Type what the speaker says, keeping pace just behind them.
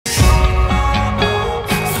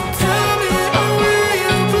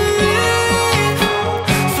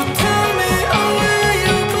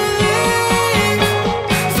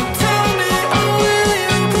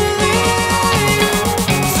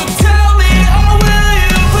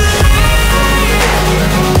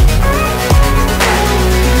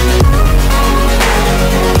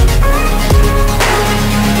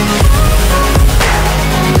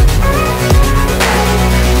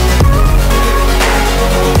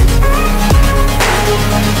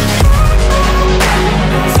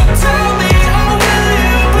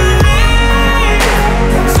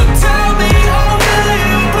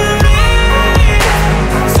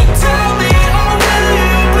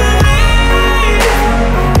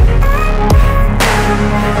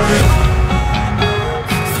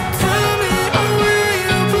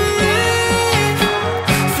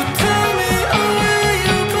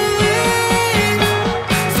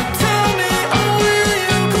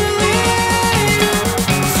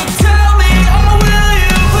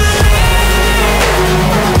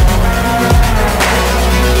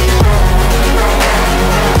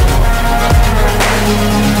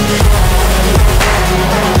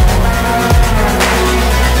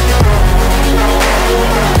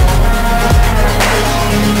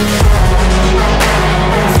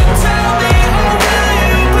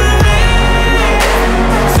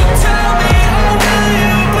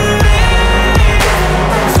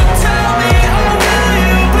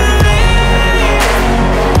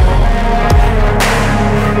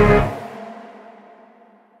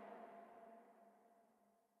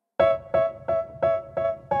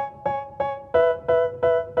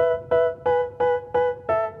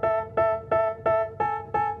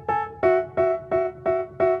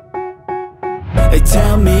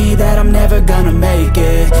tell me that I'm never gonna make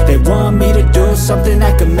it. They want me to do something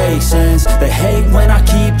that could make sense. They hate when I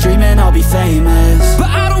keep dreaming I'll be famous, but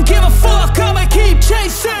I don't give a fuck, I'ma keep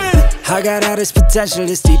chasing. I got all this potential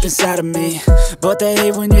that's deep inside of me, but they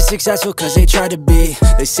hate when you're successful cause they try to be.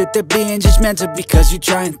 They sit there being judgmental because you're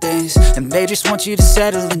trying things, and they just want you to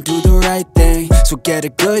settle and do the right thing. So get a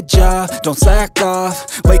good job, don't slack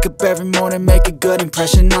off. Wake up every morning, make a good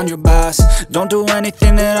impression on your boss. Don't do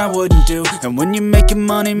anything that I wouldn't do, and when you're making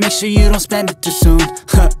money, make sure you don't spend it too soon.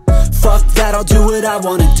 Fuck that, I'll do what I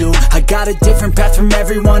wanna do. I got a different path from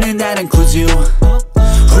everyone, and that includes you.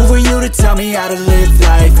 Who are you to tell me how to live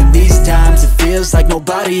life? In these times it feels like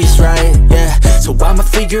nobody is right, yeah. So I'ma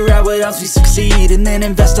figure out what else we succeed, and then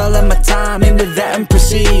invest all of my time into that and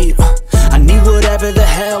proceed. I need whatever the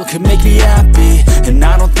hell could make me happy, and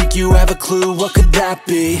I don't think you have a clue what could that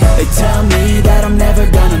be. They tell me that I'm never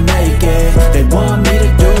gonna make it. They want me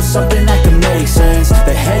to do something that could make sense.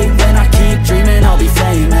 They hate when I keep dreaming I'll be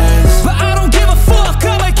famous, but I don't give a fuck,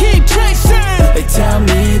 I'ma keep chasing. They tell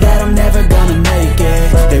me that I'm never gonna make it.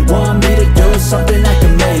 They want me to do something that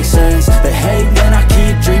can make sense. They hate when I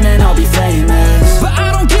keep dreaming I'll be famous, but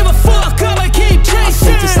I don't give a fuck, I'ma keep chasing. I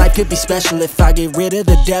think this life could be special if I get rid of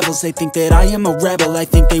the devils. They think that I am a rebel, I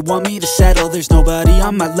think they want me to settle. There's nobody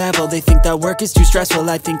on my level. They think that work is too stressful,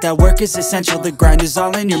 I think that work is essential. The grind is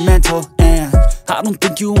all in your mental, and I don't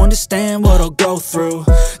think you understand what I'll go through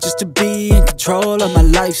just to be in control of my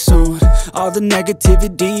life soon. All the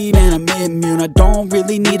negativity, man, I'm immune. I don't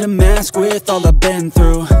really need a mask with all I've been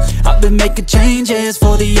through. I've been making changes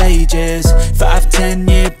for the ages. 5-10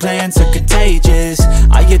 year plans are contagious.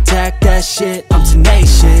 I attack that shit, I'm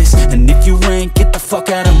tenacious. And if you ain't, get the fuck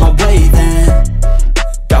out of my way then.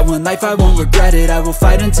 Got one life, I won't regret it. I will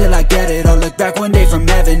fight until I get it. I'll look back one day from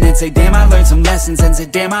heaven and say, damn, I learned some lessons. And say,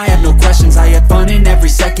 damn, I have no questions. I had fun in every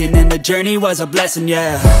second, and the journey was a blessing,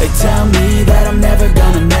 yeah. They tell me that I'm never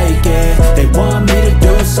gonna make it. They want me to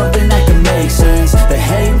do something that can make sense. They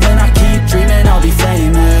hate when I keep dreaming I'll be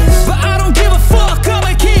famous,